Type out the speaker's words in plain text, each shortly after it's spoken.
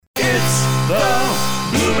It's the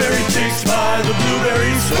Blueberry Chicks by the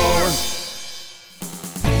Blueberry Store.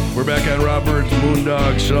 We're back on Robert's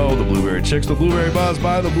Moondog Show, the Blueberry Chicks, the Blueberry Buzz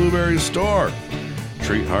by the Blueberry Store.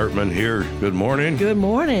 Treat Hartman here. Good morning. Good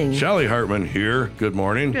morning. Shelly Hartman here. Good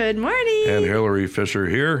morning. Good morning. And Hillary Fisher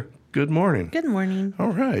here. Good morning. Good morning.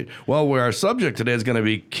 All right. Well, our subject today is going to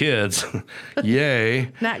be kids.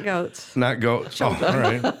 Yay. Not goats. Not goats. Oh, all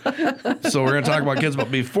right. So we're going to talk about kids.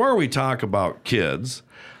 But before we talk about kids,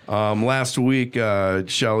 last week,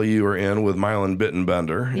 Shelly, you were in with Mylan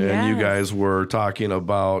Bittenbender, and you guys were talking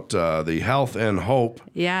about the Health and Hope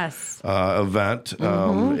event.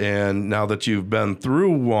 And now that you've been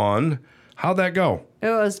through one, how'd that go?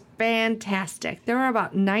 It was fantastic. There were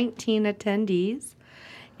about 19 attendees,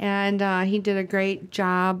 and he did a great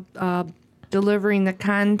job delivering the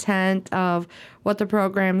content of what the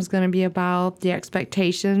program is going to be about, the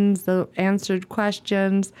expectations, the answered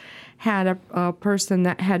questions. Had a person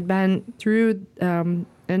that had been through and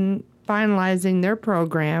finalizing their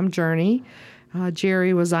program journey.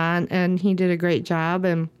 Jerry was on, and he did a great job.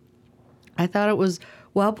 And I thought it was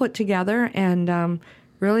well put together, and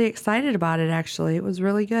really excited about it, actually. It was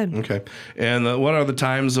really good. Okay. And what are the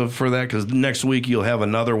times for that? Because next week you'll have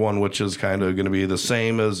another one, which is kind of going to be the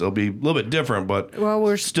same as, it'll be a little bit different, but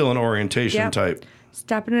we're still an orientation type.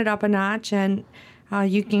 Stepping it up a notch, and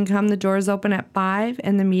you can come. The doors open at 5,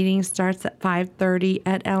 and the meeting starts at 5:30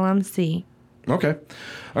 at LMC. Okay.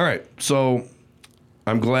 All right. So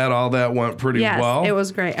I'm glad all that went pretty well. Yes, it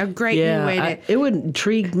was great. A great new way to... It would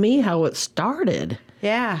intrigue me how it started.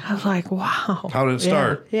 Yeah. I was like, wow. How did it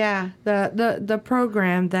start? Yeah. The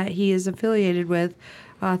program that he is affiliated with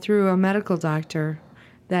through a medical doctor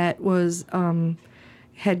that was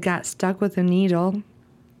had got stuck with a needle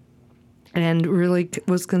and really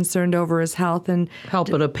was concerned over his health and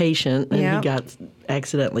helping a patient, and he got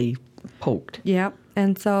accidentally poked. Yep.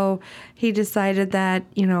 And so he decided that,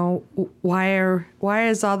 why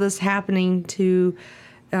is all this happening to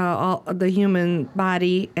all the human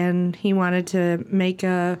body? And he wanted to make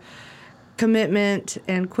a commitment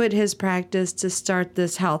and quit his practice to start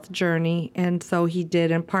this health journey. And so he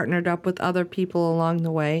did, and partnered up with other people along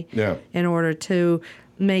the way in order to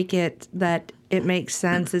make it that it makes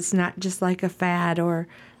sense. It's not just like a fad or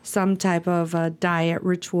some type of a diet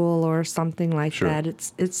ritual or something like that.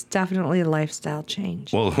 It's definitely a lifestyle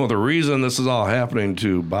change. Well, the reason this is all happening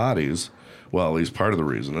to bodies, well, at least part of the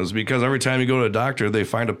reason, is because every time you go to a doctor, they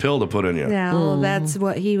find a pill to put in you. Yeah, well, that's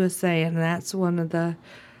what he was saying. That's one of the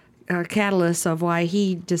catalysts of why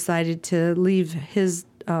he decided to leave his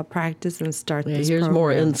practice and start this here's program.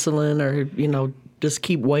 More insulin, or, just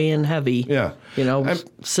keep weighing heavy. Yeah.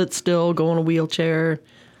 Sit still, go in a wheelchair.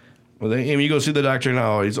 Well, you go see the doctor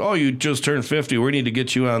now. He's, you just turned 50. We need to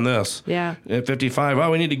get you on this. Yeah. At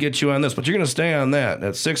 55, we need to get you on this. But you're going to stay on that.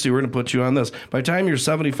 At 60, we're going to put you on this. By the time you're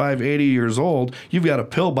 75, 80 years old, you've got a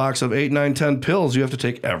pill box of 8, 9, 10 pills you have to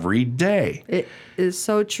take every day. It is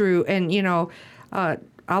so true. And,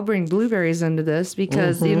 I'll bring blueberries into this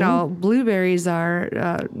because, blueberries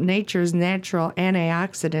are nature's natural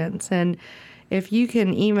antioxidants. And if you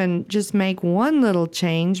can even just make one little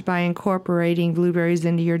change by incorporating blueberries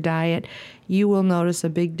into your diet, you will notice a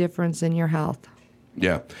big difference in your health.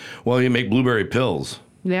 Yeah. Well, you make blueberry pills.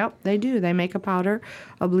 Yep, they do. They make a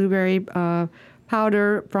blueberry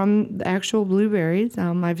powder from the actual blueberries.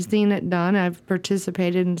 I've seen it done. I've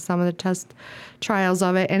participated in some of the test trials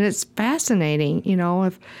of it, and it's fascinating.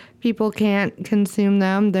 If people can't consume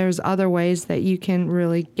them, there's other ways that you can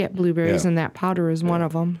really get blueberries, and that powder is one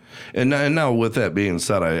of them. And now with that being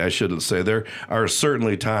said, I should say there are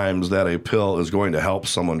certainly times that a pill is going to help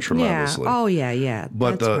someone tremendously. Yeah. Oh, yeah.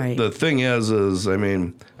 But the thing is,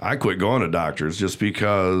 I quit going to doctors just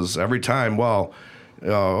because every time,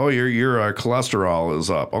 your cholesterol is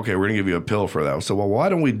up. Okay, we're going to give you a pill for that. So, why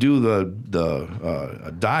don't we do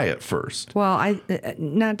the diet first? Well,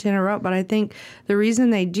 not to interrupt, but I think the reason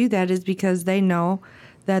they do that is because they know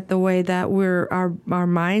that the way that our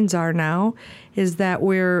minds are now is that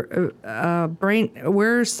we're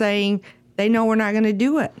saying they know we're not going to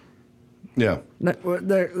do it. Yeah.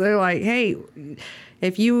 They're like, hey,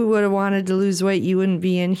 if you would have wanted to lose weight, you wouldn't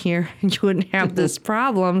be in here and you wouldn't have this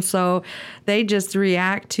problem. So they just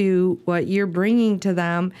react to what you're bringing to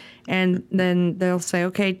them, and then they'll say,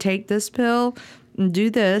 okay, take this pill and do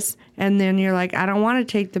this. And then you're like, I don't want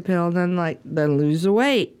to take the pill. Then lose the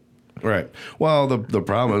weight. Right. Well, the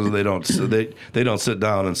problem is they don't sit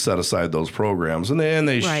down and set aside those programs, and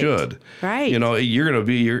they Right. should. Right. You know, you're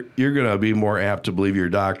gonna be more apt to believe your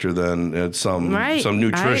doctor than some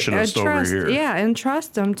nutritionist over here. Yeah, and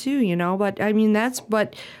trust them too. You know, but I mean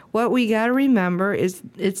what we got to remember is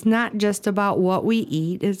it's not just about what we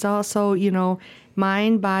eat. It's also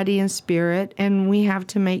mind, body, and spirit, and we have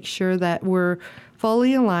to make sure that we're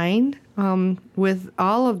fully aligned with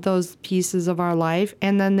all of those pieces of our life,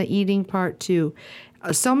 and then the eating part too.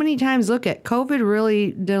 So many times, look at COVID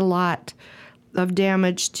really did a lot of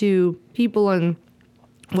damage to people and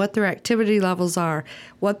what their activity levels are,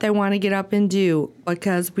 what they want to get up and do,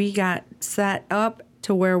 because we got set up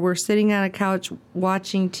to where we're sitting on a couch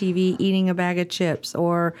watching TV, eating a bag of chips,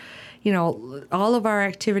 or all of our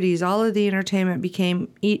activities, all of the entertainment became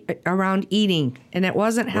around eating, and it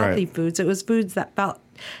wasn't healthy foods. It was foods that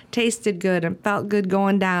tasted good and felt good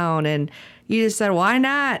going down, and you just said, why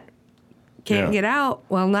not? Can't get out.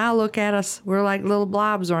 Well, now look at us. We're like little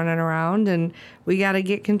blobs running around, and we got to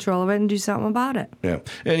get control of it and do something about it. Yeah.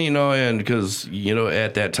 And because,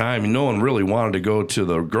 at that time, no one really wanted to go to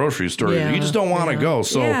the grocery store. Yeah. You just don't want to go.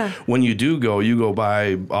 So when you do go, you go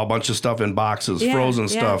buy a bunch of stuff in boxes, frozen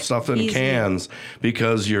stuff in cans,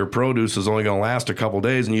 because your produce is only going to last a couple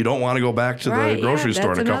days, and you don't want to go back to the grocery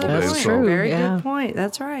store in a couple days. Point. So, Very good point.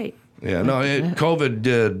 That's right. Yeah, no, COVID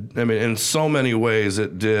did, in so many ways,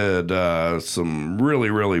 it did some really,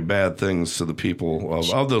 really bad things to the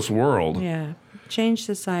people of this world. Yeah, change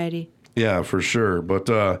society. Yeah, for sure. But,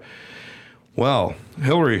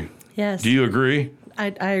 Hillary, Yes. do you agree?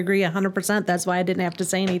 I agree 100%. That's why I didn't have to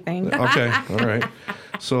say anything. Okay, all right.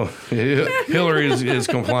 So Hillary is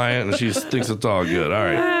compliant, and she thinks it's all good. All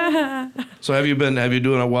right. So have you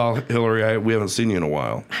doing it well, Hillary? We haven't seen you in a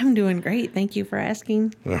while. I'm doing great. Thank you for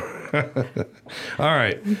asking. All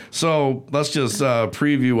right. So let's just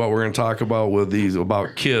preview what we're going to talk about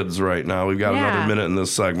about kids right now. We've got another minute in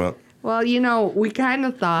this segment. Well, we kind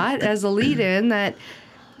of thought as a lead-in that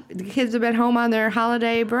the kids have been home on their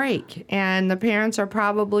holiday break, and the parents are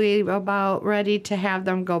probably about ready to have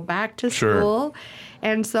them go back to school.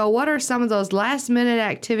 And so what are some of those last-minute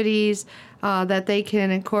activities that they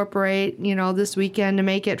can incorporate, this weekend to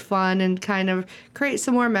make it fun and kind of create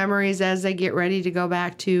some more memories as they get ready to go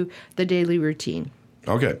back to the daily routine?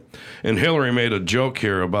 Okay. And Hillary made a joke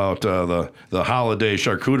here about the holiday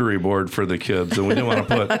charcuterie board for the kids, and we didn't want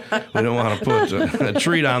to put a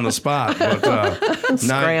treat on the spot, but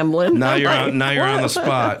scrambling. Now you're on the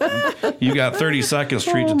spot. You got 30 seconds,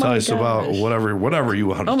 treat, to tell us about whatever you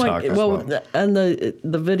want to talk about. Well, and the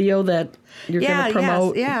video that you're going to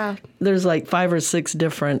promote, there's like 5 or 6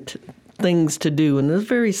 different things to do, and it's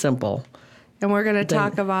very simple. And we're going to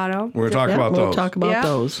talk about them. We're going to talk about those. We'll talk about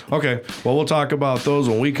those. Okay. Well, we'll talk about those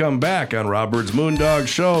when we come back on Rob Byrd's Moondog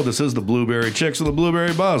Show. This is the Blueberry Chicks of the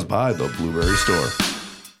Blueberry Buzz by the Blueberry Store.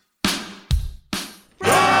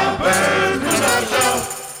 Rob Byrd's Moondog Show.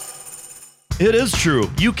 It is true.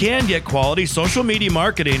 You can get quality social media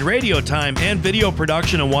marketing, radio time, and video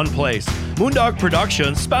production in one place. Moondog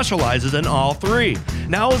Productions specializes in all 3.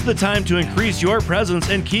 Now is the time to increase your presence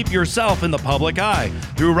and keep yourself in the public eye.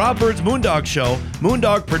 Through Rob Byrd's Moondog Show,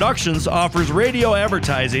 Moondog Productions offers radio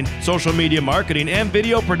advertising, social media marketing, and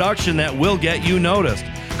video production that will get you noticed.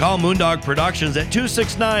 Call Moondog Productions at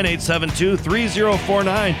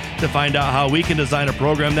 269-872-3049 to find out how we can design a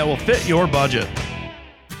program that will fit your budget.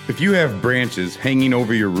 If you have branches hanging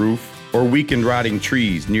over your roof or weakened rotting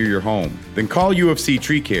trees near your home, then call UFC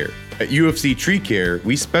Tree Care. At UFC Tree Care,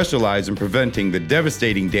 we specialize in preventing the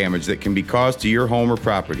devastating damage that can be caused to your home or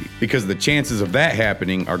property, because the chances of that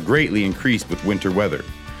happening are greatly increased with winter weather.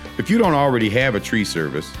 If you don't already have a tree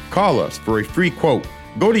service, call us for a free quote.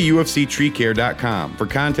 Go to ufctreecare.com for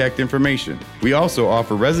contact information. We also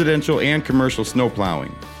offer residential and commercial snow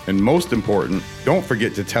plowing. And most important, don't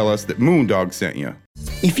forget to tell us that Moondog sent you.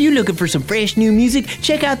 If you're looking for some fresh new music,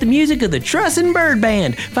 check out the music of the Trussin' Bird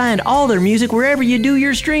Band. Find all their music wherever you do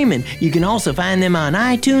your streaming. You can also find them on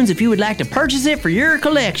iTunes if you would like to purchase it for your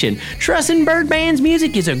collection. Trussin' Bird Band's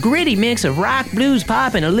music is a gritty mix of rock, blues,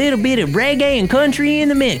 pop, and a little bit of reggae and country in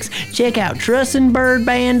the mix. Check out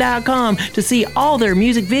Trussin'BirdBand.com to see all their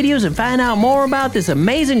music videos and find out more about this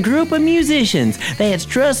amazing group of musicians. That's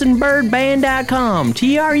Trussin'BirdBand.com.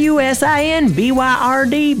 TRUSINBYRD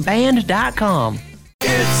band.com.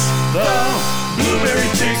 It's the Blueberry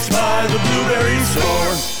Chicks by the Blueberry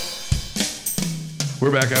Store.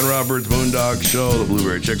 We're back on Rob Byrd's Moondog Show, the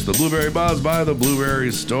Blueberry Chicks, the Blueberry Buzz by the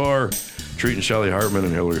Blueberry Store. Treat and Shelley Hartman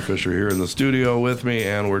and Hillary Fisher here in the studio with me,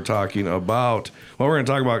 and we're talking about, we're going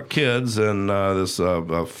to talk about kids and this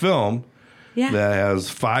film that has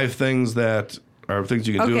 5 things that or things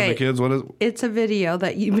you can do with the kids? What is it? It's a video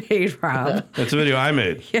that you made, Rob. It's a video I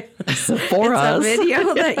made. For us. It's a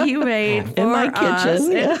video that you made for in my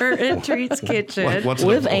kitchen, in Treat's kitchen. What's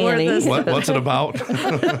with it, Annie. what's it about?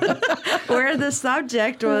 Where the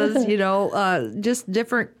subject was, just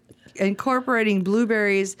different, incorporating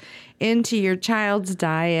blueberries into your child's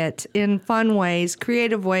diet in fun ways,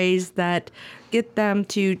 creative ways that get them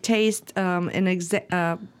to taste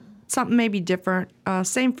something maybe different,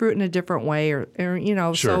 same fruit in a different way, or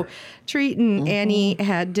Sure. So Treat and Annie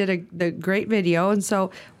did the great video, and so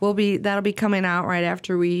that'll be coming out right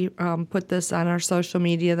after we put this on our social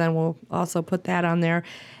media. Then we'll also put that on there.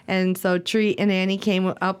 And so Treat and Annie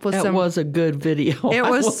came up with That was a good video. It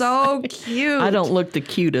was so cute. I don't look the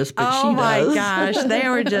cutest, but she does. Oh my gosh, they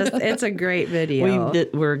were it's a great video.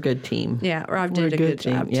 We're a good team. Yeah, Rob did a good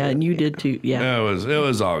job Yeah, too. and you did too. Yeah. It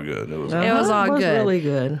was all good. It was It was all good. Really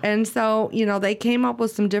good. And so, they came up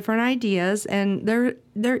with some different ideas, and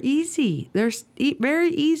they're easy. They're very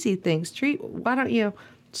easy things. Treat, why don't you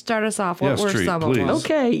start us off? What Yes, were Treat, some please. of them?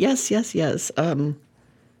 Okay. Yes.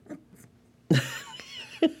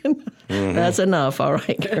 That's enough. All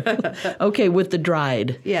right. Okay, with the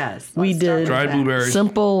dried. Yes. We did dried blueberries.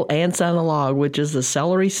 simple ants on a log, which is the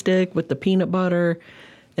celery stick with the peanut butter,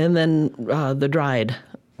 and then the dried.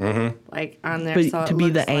 Like on there, But so to it be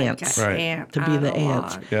looks the like ants. an Right. ant To be on the a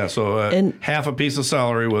ants. log. Yeah, so And- half a piece of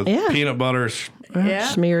celery with Yeah. peanut butter Yeah.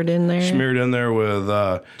 Smeared in there. smeared in there with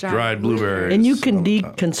dried blueberries. And you can on the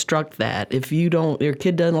top. deconstruct that. If your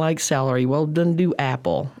kid doesn't like celery, well, then do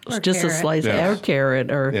apple. It's just carrot. a slice Yes. or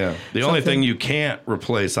carrot or Yeah. The only thing you can't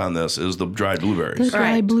replace on this is the dried the blueberries. dried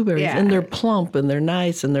Right. blueberries. Yeah. And they're plump and they're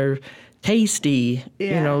nice and they're tasty.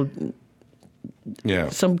 Yeah. Yeah.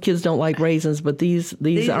 Some kids don't like raisins, but these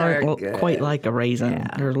aren't are good. quite like a raisin. Yeah.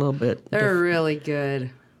 They're a little bit. They're really good.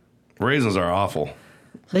 Raisins are awful.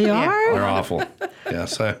 They Yeah. are. They're awful.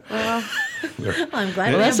 Yes. I'm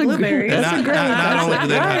glad we that's have a good- blueberries. that's a great- Not only do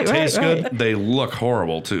they Right, not taste right. good, they look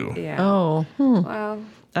horrible too. Yeah. Oh, Well,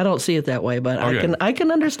 I don't see it that way, but Okay. I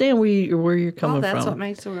can understand where you're coming that's from. what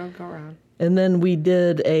makes the world go round. And then we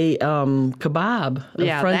did a kebab, a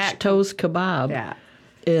Yeah, French that- toast kebab. Yeah.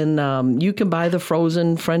 And you can buy the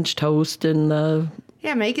frozen French toast in the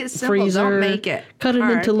Yeah, make it simple. freezer. Don't make it Cut it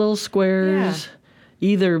hard. into little squares.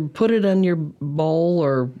 Either put it in your bowl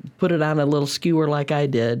or put it on a little skewer like I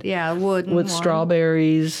did. Yeah, wooden With one.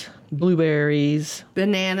 strawberries, blueberries,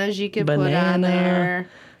 Bananas you could put on banana. there.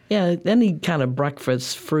 Yeah, any kind of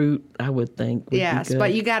breakfast fruit, I would think. Would Yes, be good.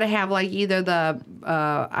 but you got to have like either the,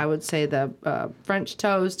 I would say the French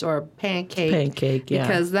toast or pancake. Pancake, yeah.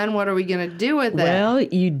 Because then what are we going to do with it? Well,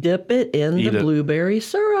 you dip it in Eat the it. blueberry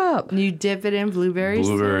syrup. You dip it in blueberry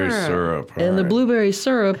Syrup. And the All right. blueberry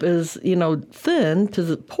syrup is, thin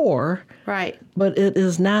to pour, Right. but it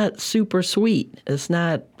is not super sweet. It's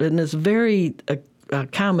not, and it's very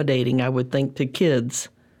accommodating, I would think, to kids.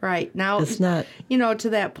 Right. Now, It's not. to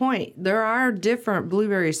that point, there are different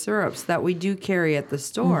blueberry syrups that we do carry at the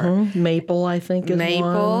store. Maple, I think, is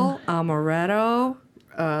Maple, one. amaretto,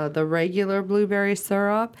 the regular blueberry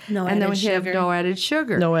syrup, No and then we added have sugar. no added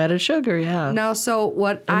sugar. No added sugar, yeah. Now, so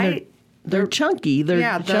what They're chunky.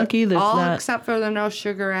 They're chunky. There's all not. except for the no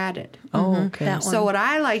sugar added. Oh, okay. That So what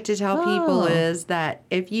I like to tell people Oh. is that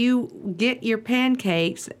if you get your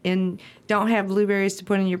pancakes and don't have blueberries to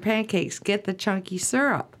put in your pancakes, get the chunky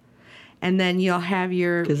syrup, and then you'll have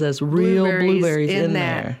your Because that's real blueberries in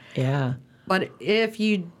there. Yeah. But if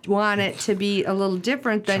you want it to be a little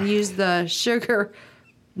different, then use the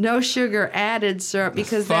no sugar added syrup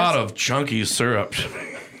because Thought that's of chunky syrup.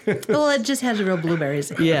 Well, it just has real blueberries.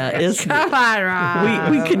 in it. Yeah. It's come on, Rob.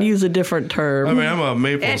 we can use a different term. I mean, I'm a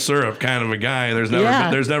maple syrup kind of a guy, and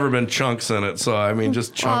there's never been chunks in it. So I mean,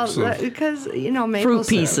 just chunks of. Because maple Fruit syrup.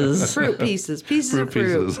 pieces. Fruit pieces, pieces Fruit of fruit,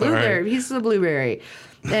 pieces, all blueberry, right. pieces of blueberry.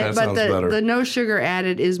 That But sounds better. the no sugar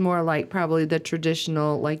added is more like probably the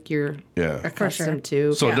traditional, like you're Yeah. accustomed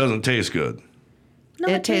to. So it doesn't taste good. No,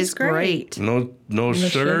 it tastes great. No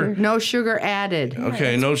sugar. No sugar added.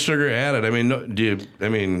 Okay, no sugar added. I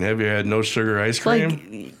mean, have you had no sugar ice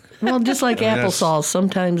cream? Well, just like I mean, applesauce,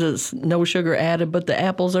 sometimes it's no sugar added, but the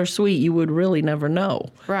apples are sweet. You would really never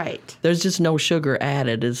know. Right. There's just no sugar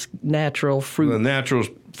added. It's natural The fruit. natural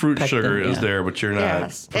fruit Peck sugar them, is yeah. there, but you're not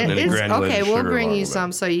Yes. putting any It's granulated okay. sugar. We'll bring along you with it.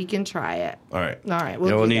 some so you can try it. All right. All right. Yeah,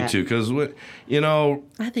 We'll we'll do need that. to because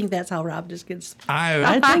I think that's how Rob just gets.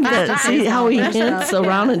 I think that, see how he hints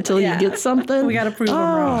around until Yeah. you get something? We got to prove him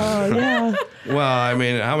wrong. Oh, yeah. Well, I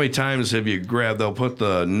mean, how many times have you grabbed? They'll put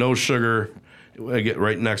the no sugar, get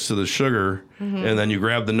right next to the sugar, and then you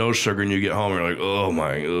grab the no sugar, and you get home, and you're like, oh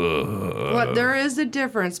my, Well, there is a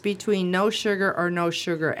difference between no sugar or no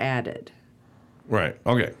sugar added. Right.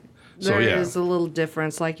 Okay. So, There is a little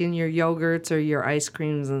difference, like in your yogurts or your ice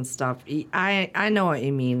creams and stuff. I know what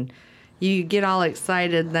you mean. You get all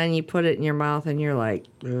excited, then you put it in your mouth, and you're like,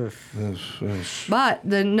 ugh. But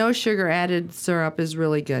the no sugar added syrup is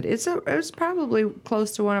really good. It's probably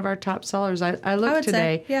close to one of our top sellers. I looked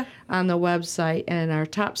today on the website, and our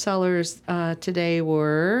top sellers today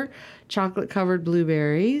were chocolate-covered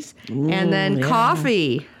blueberries and then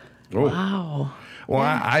coffee. Oh. Wow. Well,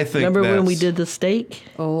 I think Remember when we did the steak?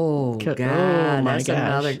 Oh, God. That's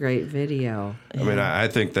another great video. I mean, I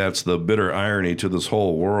think that's the bitter irony to this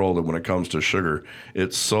whole world. And when it comes to sugar,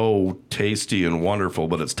 it's so tasty and wonderful,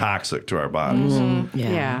 but it's toxic to our bodies. Mm-hmm.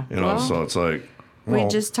 Yeah. You know, so it's like... Well, we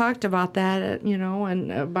just talked about that, you know,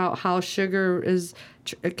 and about how sugar is...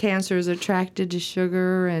 cancer is attracted to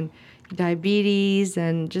sugar and diabetes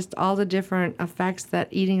and just all the different effects that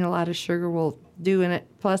eating a lot of sugar will do in it.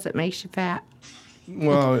 Plus, it makes you fat.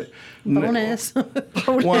 Well, Bonus.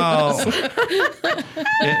 well,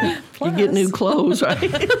 You get new clothes, right?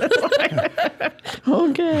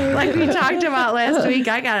 Okay. Like we talked about last week,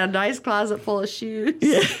 I got a nice closet full of shoes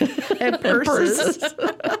and purses.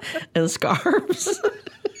 And scarves.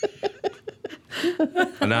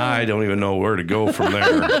 now I don't even know where to go from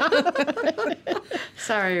there.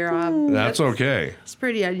 Sorry, Rob. That's okay. It's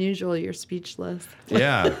pretty unusual. You're speechless.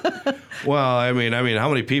 Yeah. Well, I mean, how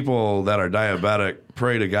many people that are diabetic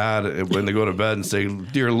pray to God when they go to bed and say,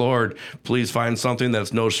 "Dear Lord, please find something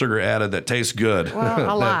that's no sugar added that tastes good."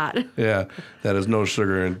 Well, a lot. Yeah, that is no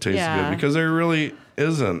sugar and tastes good, because there really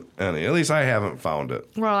isn't any. At least I haven't found it.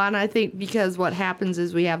 Well, and I think because what happens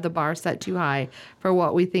is we have the bar set too high for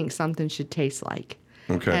what we think something should taste like.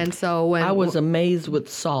 Okay. And so when I was amazed with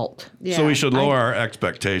salt. yeah, So we should lower our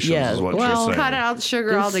expectations, Yeah, is what well, you're saying. cut out the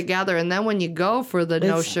sugar altogether, and then when you go for the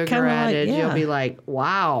no It's sugar kinda like- added, yeah. you'll be like,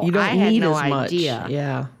 "Wow, You don't I had need no as much. idea."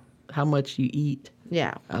 Yeah. How much you eat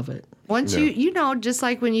Yeah. of it. Once you know, just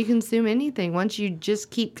like when you consume anything, once you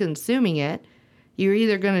just keep consuming it, you're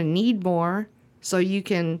either going to need more so you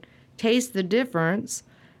can taste the difference,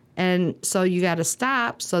 and so you got to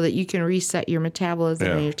stop so that you can reset your metabolism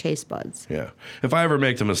and your taste buds. Yeah. If I ever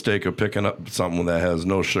make the mistake of picking up something that has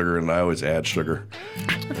no sugar, and I always add sugar.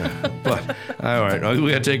 But, all right,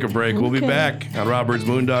 we got to take a break. We'll be back on Robert's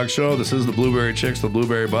Moondog Show. This is the Blueberry Chicks, the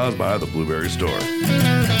Blueberry Buzz by the Blueberry Store.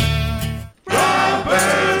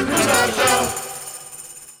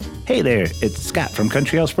 Hey there, it's Scott from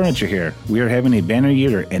Country House Furniture here. We are having a banner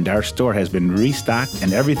year and our store has been restocked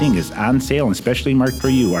and everything is on sale and specially marked for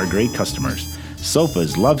you, our great customers.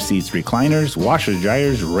 Sofas, love seats, recliners, washers,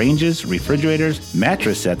 dryers, ranges, refrigerators,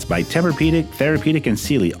 mattress sets by Tempur-Pedic, Therapeutic, and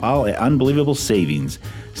Sealy, all at unbelievable savings.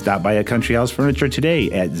 Stop by a Country House Furniture today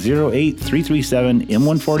at 08337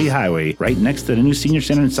 M140 Highway, right next to the new Senior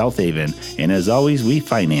Center in South Haven. And as always, we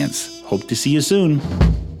finance. Hope to see you soon.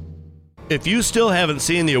 If you still haven't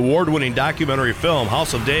seen the award-winning documentary film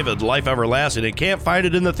House of David, Life Everlasting, and can't find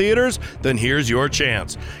it in the theaters, then here's your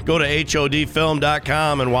chance. Go to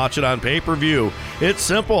HODfilm.com and watch it on pay-per-view. It's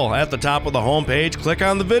simple. At the top of the homepage, click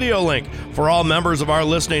on the video link. For all members of our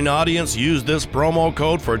listening audience, use this promo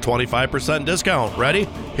code for a 25% discount. Ready?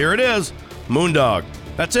 Here it is. Moondog.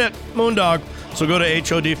 That's it. Moondog. So go to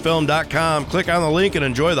HODfilm.com, click on the link, and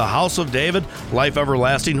enjoy the House of David, Life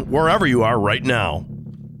Everlasting, wherever you are right now.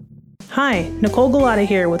 Hi, Nicole Galata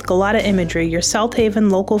here with Galata Imagery, your South Haven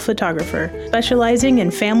local photographer. Specializing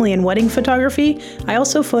in family and wedding photography, I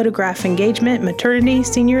also photograph engagement, maternity,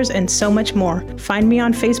 seniors, and so much more. Find me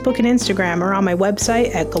on Facebook and Instagram or on my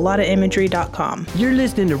website at galataimagery.com. You're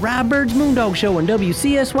listening to Rob Bird's Moondog Show on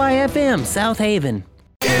WCSY-FM, South Haven.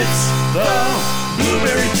 It's the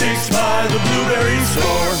Blueberry Chicks by the Blueberry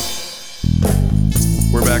Store.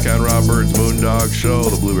 We're back on Rob Bird's Moondog Show,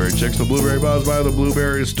 the Blueberry Chicks, the Blueberry Buzz by the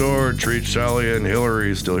Blueberry Store. Treat, Shelly, and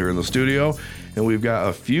Hillary still here in the studio. And we've got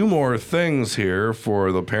a few more things here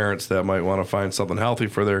for the parents that might want to find something healthy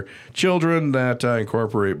for their children that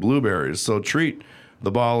incorporate blueberries. So, Treat,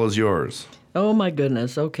 the ball is yours. Oh, my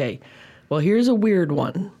goodness. Okay. Well, here's a weird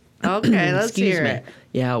one. Okay, let's hear it.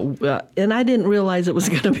 Yeah, and I didn't realize it was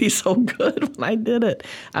going to be so good when I did it.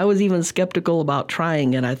 I was even skeptical about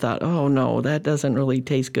trying it. I thought, oh, no, that doesn't really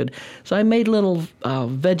taste good. So I made little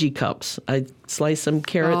veggie cups. I sliced some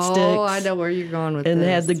carrot sticks. Oh, I know where you're going with and this.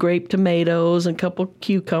 And had the grape tomatoes and a couple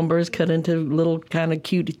cucumbers cut into little kind of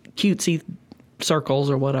cutesy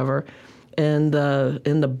circles or whatever. And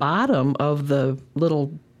in the bottom of the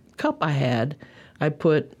little cup I had, I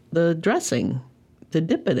put the dressing to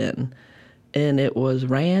dip it in. And it was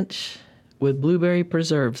ranch with blueberry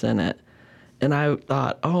preserves in it. And I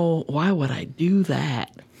thought, oh, why would I do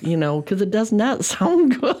that? You know, because it does not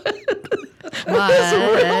sound good. But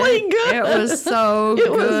really good. It was so It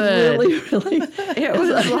good. was really, really. It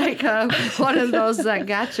was like one of those that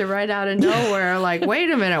got you right out of nowhere. Like, wait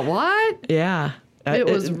a minute, what? Yeah. It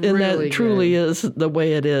was and really that truly good. is the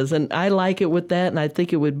way it is. And I like it with that, and I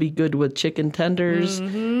think it would be good with chicken tenders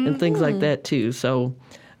and things like that too. So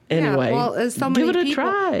anyway, Yeah, well, so give many it a people,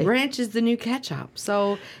 try. Ranch is the new ketchup.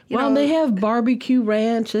 So, you Well, know, they have barbecue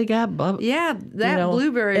ranch. They got yeah, that know,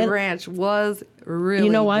 blueberry and- ranch was really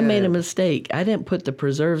You know, I made a good. mistake. I didn't put the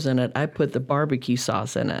preserves in it. I put the barbecue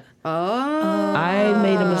sauce in it. Oh. I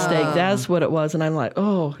made a mistake. That's what it was. And I'm like,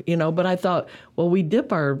 oh, but I thought, well, we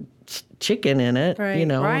dip our chicken in it, Right.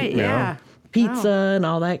 Right, yeah. pizza and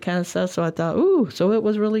all that kind of stuff. So I thought, ooh, so it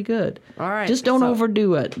was really good. All right, Just don't so-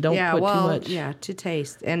 overdo it. Don't Yeah, put well, too much. yeah, to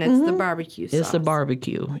taste. And it's the barbecue sauce. It's the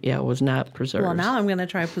barbecue. Yeah, it was not preserved. Well, now I'm going to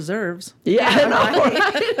try preserves. Yeah, I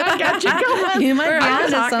know. I got you going. You might be I'm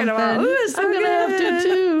onto talking something. about, ooh, it's so I'm going to have to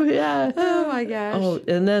too. Yeah. Oh, my gosh. Oh,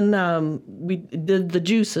 and then we did the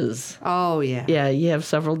juices. Oh, yeah. Yeah, you have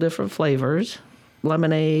several different flavors.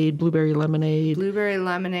 Lemonade, blueberry lemonade. Blueberry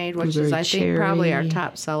lemonade, which is, Blueberry I think, probably our cherry.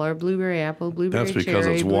 top seller. Blueberry apple, blueberry That's because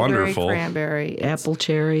cherry, it's blueberry wonderful. cranberry. It's- Apple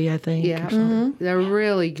cherry, I think. Yeah, they're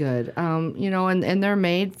really good. And they're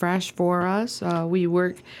made fresh for us. We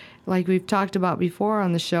work, like we've talked about before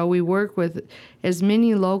on the show, we work with as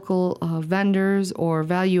many local vendors or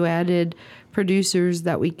value-added producers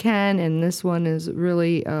that we can, and this one is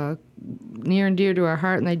really near and dear to our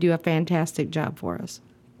heart, and they do a fantastic job for us.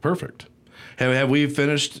 Perfect. Have we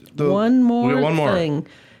finished the One we more got one more. thing.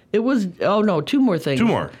 It was, two more things. Two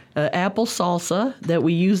more. Apple salsa that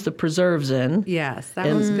we use the preserves in. Yes, that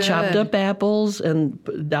was And good. chopped up apples and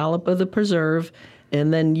dollop of the preserve.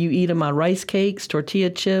 And then you eat them on rice cakes,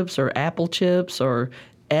 tortilla chips, or apple chips, or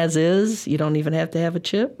as is. You don't even have to have a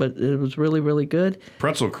chip, but it was really, really good.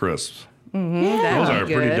 Pretzel crisps. That Those would are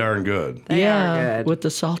be pretty good. darn good. They yeah, are good. with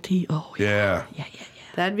the salty. Oh, yeah. Yeah.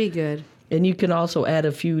 That'd be good. And you can also add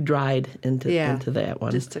a few dried into Yeah, that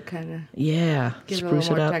one. just to kind of. Yeah, Give it a spruce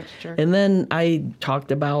little it more up. texture. And then I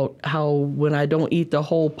talked about how when I don't eat the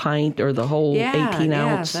whole pint or the whole 18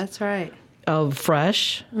 ounce that's right. of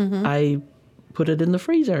fresh, I put it in the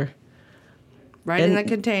freezer. Right in And- the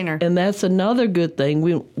container. And that's another good thing.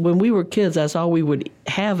 When we were kids, that's all we would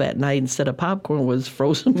have at night instead of popcorn was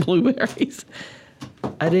frozen blueberries.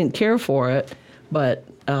 I didn't care for it, but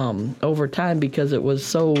over time, because it was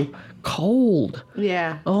so cold,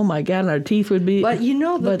 Yeah. oh my God, and our teeth would be. But you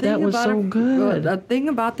know, but that was so good. The thing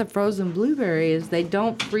about the frozen blueberry is they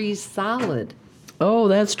don't freeze solid. Oh,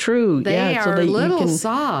 that's true. They yeah, are so a little you can,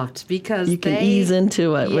 soft because you can they ease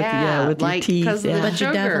into it with your like, teeth. 'cause of Yeah. the But you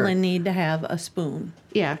sugar. definitely need to have a spoon.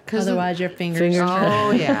 Yeah, because Otherwise, your fingers. Fingers-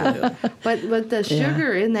 Oh yeah, but the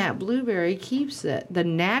sugar in that blueberry keeps it the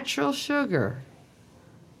natural sugar.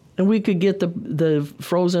 And we could get the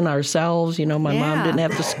frozen ourselves. You know, my mom Yeah. didn't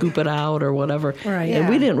have to scoop it out or whatever. Right. And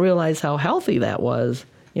we Yeah. didn't realize how healthy that was.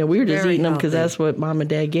 You know, we were just Very eating them because healthy. that's what mom and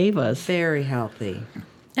dad gave us. Very healthy.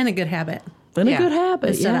 And a good habit. And Yeah. a good habit.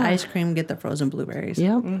 Instead yeah. of ice cream, get the frozen blueberries.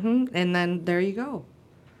 Yep. And then there you go.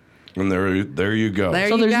 And there you go. There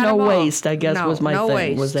So you there's got no 'em all. waste, I guess, No, was my no thing,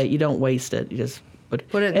 waste. was that you don't waste it. You just put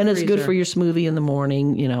Put it in the and it's good freezer. for your smoothie in the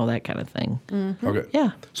morning, you know, that kind of thing. Okay.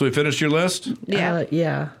 Yeah. So we finished your list? Yeah.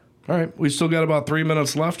 Yeah. All right. We still got about 3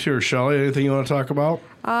 minutes left here, Shelley. Anything you want to talk about?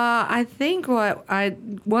 I think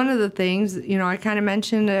one of the things, I kind of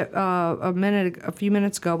mentioned it a few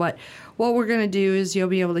minutes ago, but what we're going to do is you'll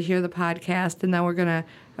be able to hear the podcast, and then we're going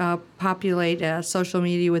to populate social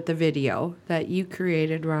media with the video that you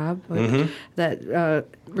created, Rob. That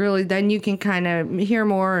really, then you can kind of hear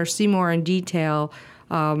more or see more in detail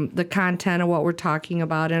the content of what we're talking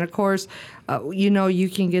about. And of course, you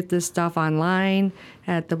can get this stuff online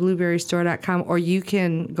at theblueberrystore.com, or you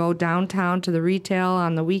can go downtown to the retail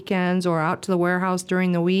on the weekends or out to the warehouse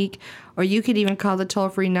during the week, or you could even call the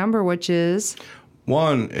toll-free number, which is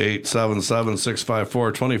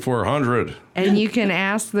 1-877-654-2400. and you can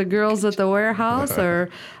ask the girls at the warehouse or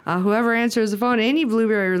whoever answers the phone any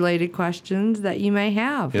blueberry-related questions that you may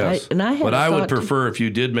have. Yes. And I had but I would thought- prefer if you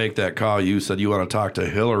did make that call, you said you want to talk to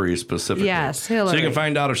Hillary specifically. Yes, So Hillary. you can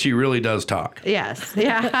find out if she really does talk. Yes.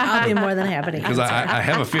 Yeah. I'll be more than happy to Because answer. I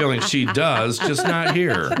have a feeling she does, just not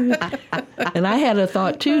here. And I had a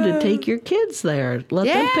thought too to take your kids there. Let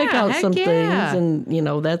them pick Yeah, out heck some yeah. things,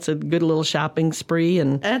 and that's a good little shopping spree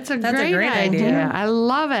and That's a That's a great, great idea. idea. I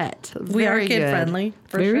love it. We are Very kid good. friendly.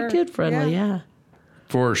 For very sure. kid friendly. Yeah.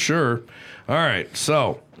 For sure. All right.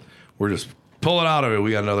 So we're just pulling out of it.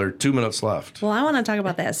 We got another 2 minutes left. Well, I want to talk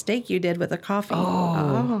about that steak you did with the coffee.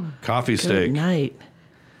 Coffee Good steak. night.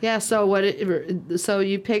 Yeah, so so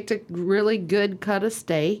you picked a really good cut of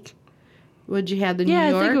steak, Would you have the Yeah, New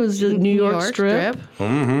York? I think it was the New York strip.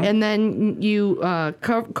 And then you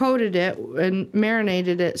coated it and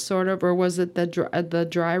marinated it, sort of, or was it the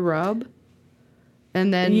dry rub?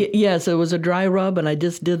 And then Yes, it was a dry rub, and I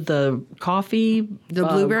just did the coffee. the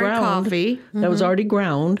blueberry ground. coffee. That was already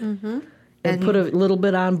ground. And put a little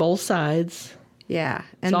bit on both sides. Yeah,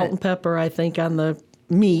 and Salt and pepper, I think, on the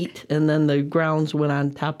meat, and then the grounds went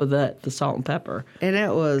on top of that, the salt and pepper. and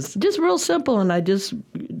it was Just real simple, and I just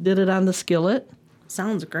did it on the skillet,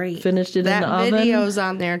 Sounds great. finished it that in the oven. video's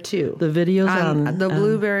on there too. The video's on the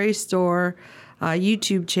Blueberry Store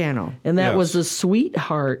YouTube channel. And that Yes. was a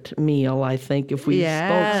sweetheart meal, I think, if we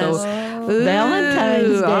Yes. spoke. So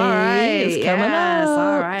Valentine's Day all right. is coming yes, up.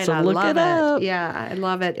 All right, So I look love it up. Yeah, I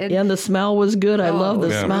love it. And And the smell was good. I love the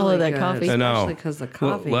Yeah. smell of really that good. coffee. And now, Especially 'cause the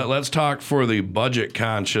coffee. Let's talk for the budget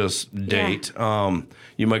conscious date.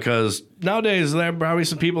 Because nowadays there are probably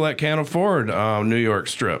some people that can't afford New York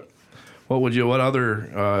strip. What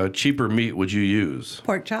other cheaper meat would you use?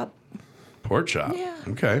 Pork chop. Pork chop. Yeah.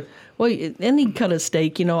 Okay. Well, any cut of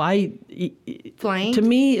steak, flank. to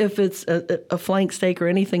me, if it's a flank steak or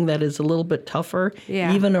anything that is a little bit tougher,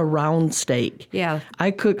 Yeah. even a round steak. Yeah. I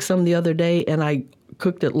cooked some the other day, and I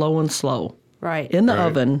cooked it low and slow Right. in the Right.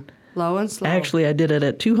 oven. Low and slow. Actually, I did it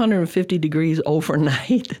at 250 degrees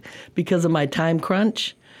overnight because of my time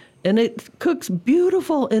crunch. And it cooks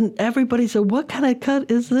beautiful. And everybody said, "What kind of cut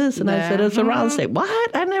is this?" And I said, "It's a round steak." What?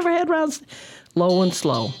 I never had round steak. Low and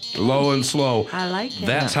slow. Low and slow. I like it.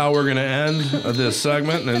 That's how we're going to end this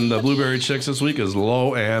segment. And the Blueberry Chicks this week is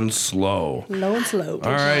low and slow. Low and slow.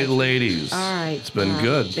 All right, ladies. All right. It's been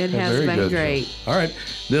good. It has Very been good. great. All right.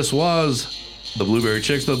 This was the Blueberry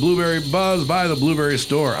Chicks, the Blueberry Buzz by the Blueberry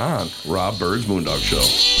Store on Rob Bird's Moondog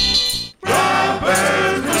Show.